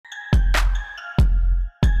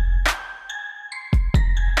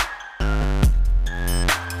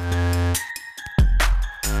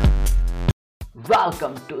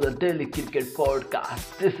Welcome to the Daily Cricket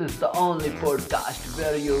Podcast. This is the only podcast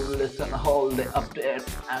where you listen all the updates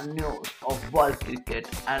and news of world cricket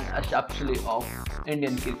and especially of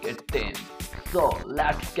Indian cricket team. So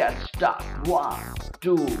let's get started. One,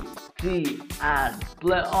 two, three, and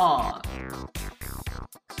play on.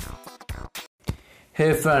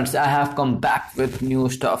 Hey friends, I have come back with new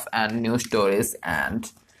stuff and new stories and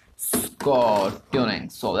score tuning.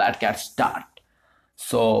 So let's get started.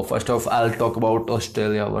 So first off, I'll talk about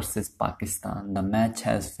Australia versus Pakistan. The match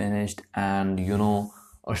has finished, and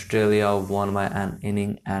Australia won by an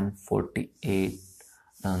inning and 48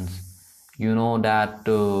 runs. You know that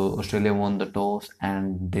Australia won the toss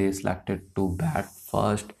and they selected to bat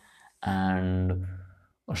first, and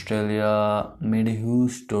Australia made a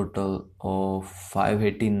huge total of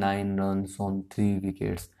 589 runs on 3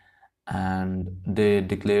 wickets, and they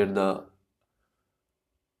declared the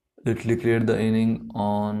inning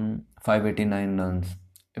on 589 runs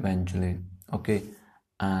eventually. Okay,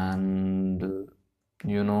 and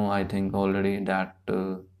I think already that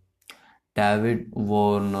David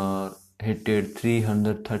Warner hit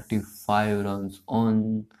 335 runs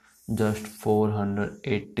on just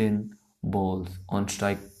 418 balls on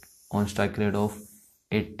strike rate of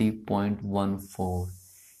 80.14.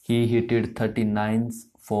 He hit 39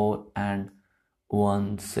 4 and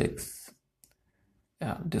 1 6.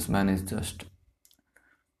 Yeah, this man is just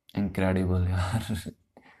incredible. Yeah.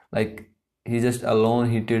 Like he just alone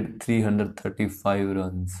hit 335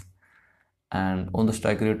 runs and on the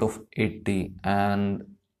strike rate of 80,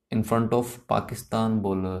 and in front of Pakistan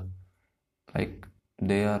bowler, like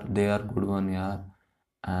they are good one. Yeah,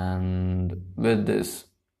 and with this,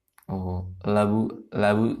 oh,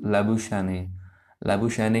 Labushane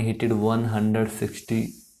hit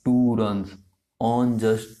 162 runs on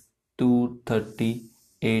just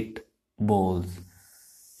 238 balls.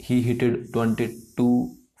 He hit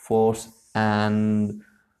 22 fours and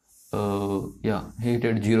he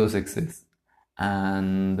hit 0 sixes,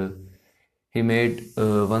 and he made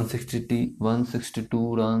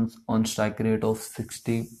 162 runs on strike rate of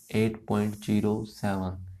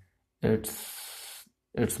 68.07.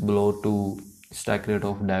 It's below to strike rate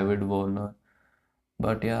of David Warner,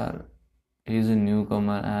 but yeah, he's a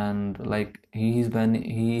newcomer, and like he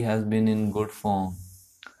has been in good form,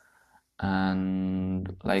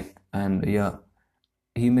 and yeah,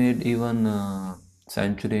 he made even a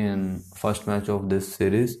century in first match of this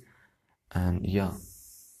series, and yeah,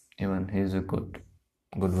 even he's a good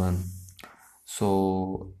one.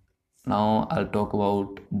 So now I'll talk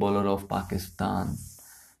about bowler of Pakistan.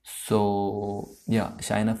 So yeah,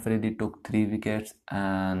 Shaheen Afridi took 3 wickets,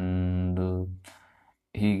 and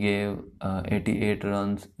he gave 88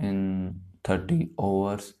 runs in 30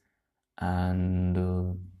 overs, and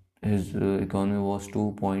his economy was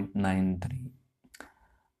 2.93.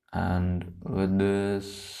 And with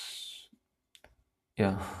this,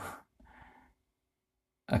 yeah,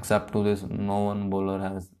 except to this, no one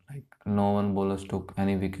bowlers took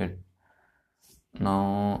any wicket.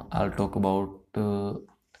 Now I'll talk about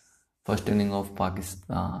first inning of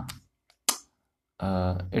Pakistan.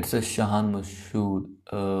 It's a Shahan Mashood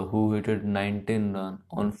who hit 19 runs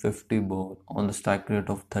on 50 ball on the strike rate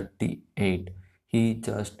of 38. He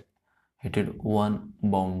just hit one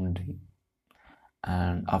boundary,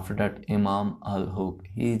 and after that Imam Al Hook,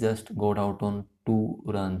 he just got out on 2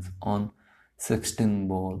 runs on 16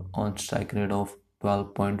 ball on strike rate of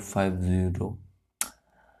 12.50,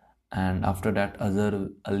 and after that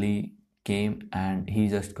Azhar Ali came and he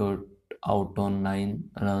just got out on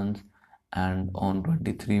 9 runs, and on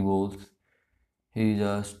 23 balls he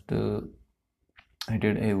just hit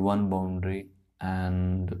a one boundary,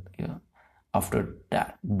 and yeah, after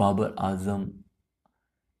that Babar Azam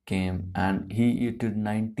came and he hit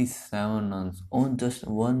 97 runs on just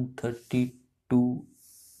 132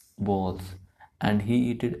 balls, and he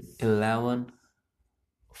hit 11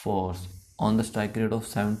 fours on the strike rate of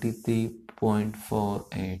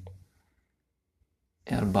 73.48.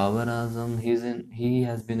 Yeah, Babar Azam, he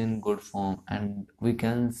has been in good form, and we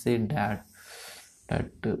can say that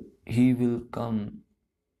he will come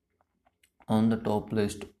on the top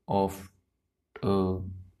list of uh,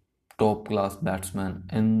 top class batsmen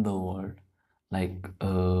in the world, like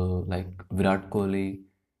Virat Kohli,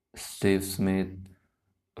 Steve Smith,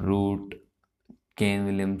 Root, Kane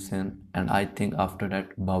Williamson, and I think after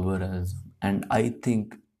that Babar Azam, and I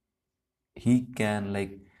think he can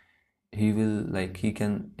he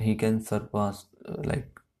can surpass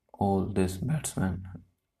all these batsmen,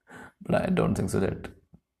 but I don't think so that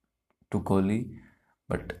to Kohli,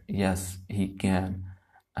 but yes, he can,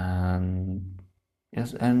 and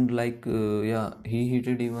yes, and yeah, he hit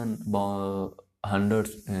it even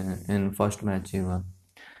hundreds in first match even.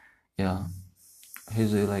 Yeah,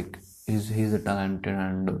 he's like he's a talented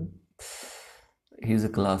and he's a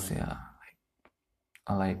class. Yeah,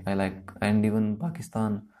 I like, and even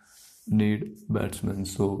Pakistan need batsmen,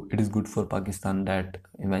 so it is good for Pakistan that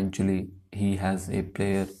eventually he has a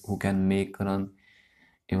player who can make run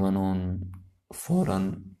even on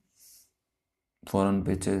foreign foreign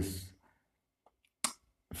pitches.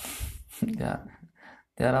 Yeah,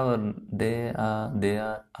 they are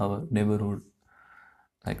our neighborhood.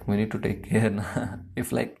 Like we need to take care. If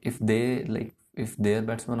their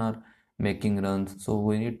batsmen are making runs, so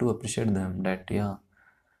we need to appreciate them. That yeah.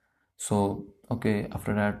 So okay,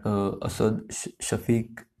 after that,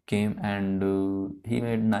 Shafiq came and he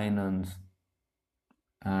made 9 runs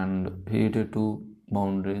and he hit two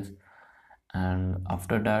boundaries. And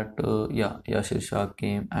after that, yeah, Yashir Shah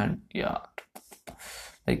came and yeah,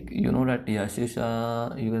 like you know that Yashir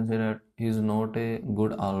Shah, you can say that he's not a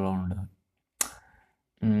good all-rounder.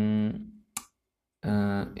 Mm,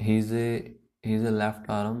 he's a left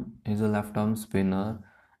arm spinner,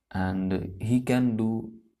 and he can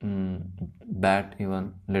do bat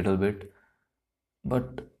even little bit.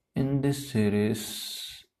 But in this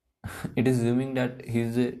series, it is assuming that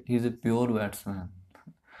he's a pure batsman.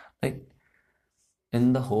 Like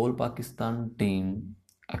in the whole Pakistan team,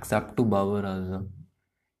 except to Babar Azam,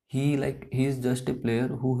 he's just a player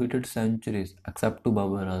who hit centuries, except to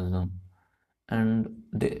Babar Azam. And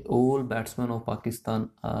the all batsmen of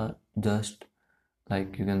Pakistan are just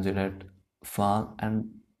like you can say that farm,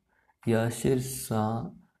 and Yashir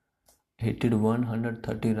Shah hit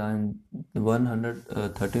 113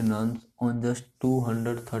 runs on just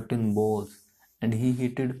 213 balls, and he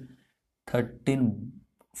hit 13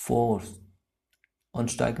 fours on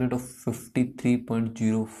strike rate of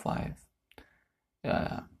 53.05.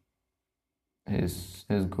 Yeah, is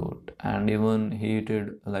good, and even he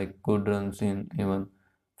hit like good runs in even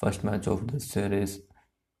first match of the series,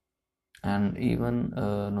 and even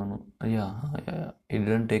no, yeah, he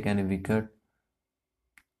didn't take any wicket.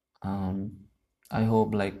 I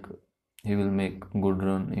hope like he will make good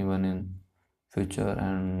run even in future,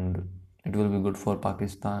 and it will be good for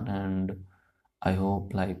Pakistan, and I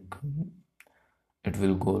hope like it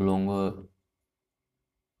will go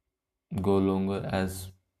longer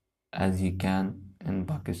as he can in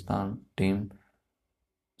Pakistan team.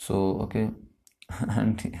 So okay,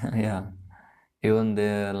 and yeah, even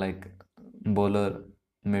their like bowler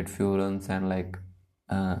made few runs and like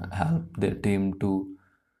help their team to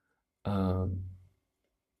uh,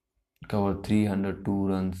 cover 302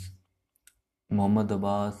 runs. Mohammad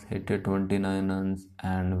Abbas hit 29 runs,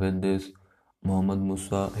 and with this, Mohammad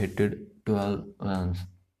Musa hit 12 runs.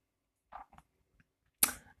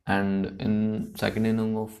 And in second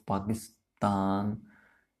inning of Pakistan,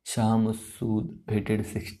 Shah Massood hit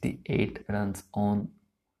 68 runs on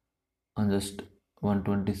just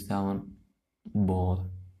 127 ball.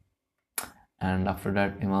 And after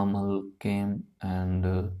that, Imam Al came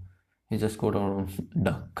and he just got out on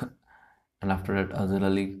duck. And after that, Azhar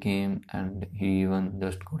Ali came and he even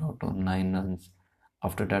just got out on 9 runs.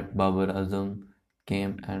 After that, Babar Azam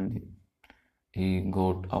came and he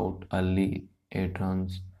got out early 8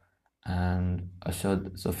 runs. And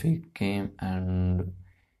Ashad Safiq came and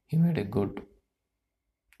he made a good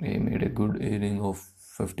inning of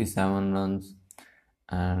 57 runs.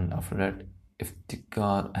 And after that,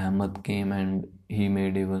 Iftikhar Ahmed came and he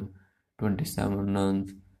made even 27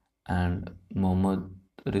 runs. And Mohammad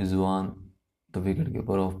Rizwan, the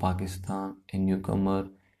wicketkeeper of Pakistan, a newcomer,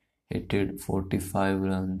 hit 45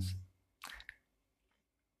 runs.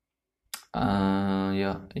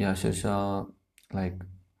 Yeah, Yashir Shah like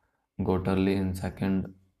got early in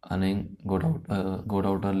second inning, got out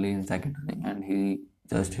early in second inning, and he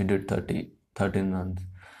just hit 13 runs.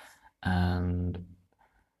 And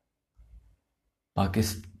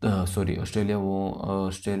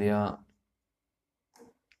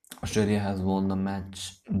Australia has won the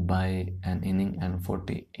match by an inning and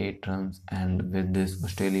 48 runs, and with this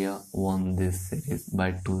Australia won this series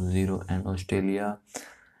by 2-0, and Australia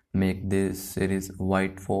make this series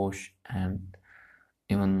whitewash, and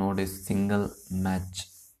even not a single match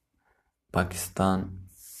Pakistan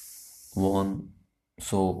won.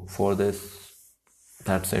 So for this,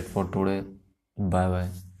 that's it for today. Bye bye.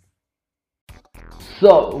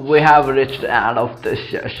 So we have reached the end of this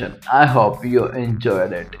session. I hope you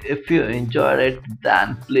enjoyed it. If you enjoyed it,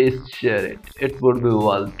 then please share it. It would be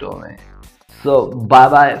well to me. So bye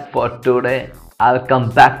bye for today. I'll come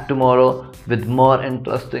back tomorrow with more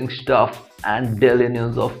interesting stuff and daily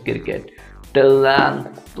news of cricket. Till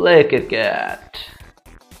then, play cricket.